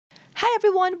Hi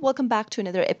everyone, welcome back to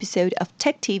another episode of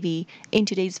Tech TV. In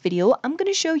today's video, I'm going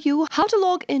to show you how to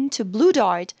log into Blue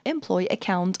Dart employee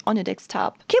account on your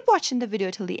desktop. Keep watching the video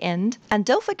till the end and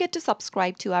don't forget to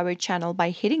subscribe to our channel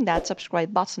by hitting that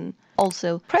subscribe button.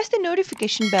 Also, press the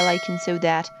notification bell icon so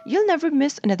that you'll never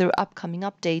miss another upcoming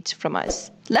update from us.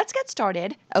 Let's get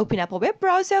started. Open up a web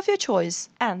browser of your choice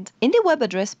and in the web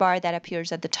address bar that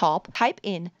appears at the top, type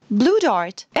in Blue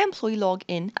Dart employee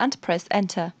login and press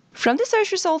enter. From the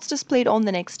search results displayed on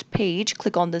the next page,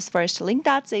 click on this first link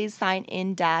that says sign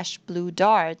in-Blue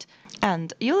Dart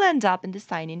and you'll end up in the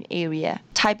sign in area.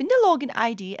 Type in the login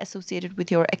ID associated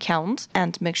with your account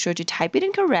and make sure to type it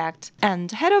in correct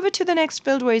and head over to the next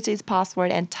field where it says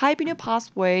password and type in your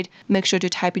password. Make sure to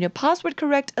type in your password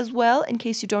correct as well. In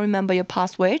case you don't remember your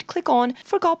password, click on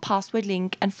forgot password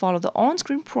link and follow the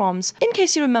on-screen prompts. In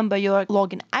case you remember your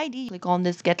login ID, click on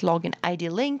this get login ID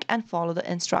link and follow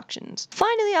the instructions.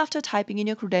 Finally, after typing in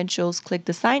your credentials, click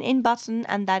the sign in button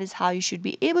and that is how you should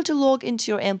be able to log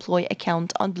into your employee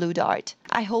account on Blue Dart.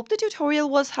 I hope the tutorial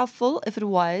was helpful. If it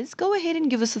was, go ahead and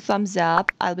give us a thumbs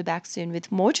up. I'll be back soon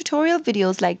with more tutorial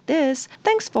videos like this.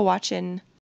 Thanks for watching.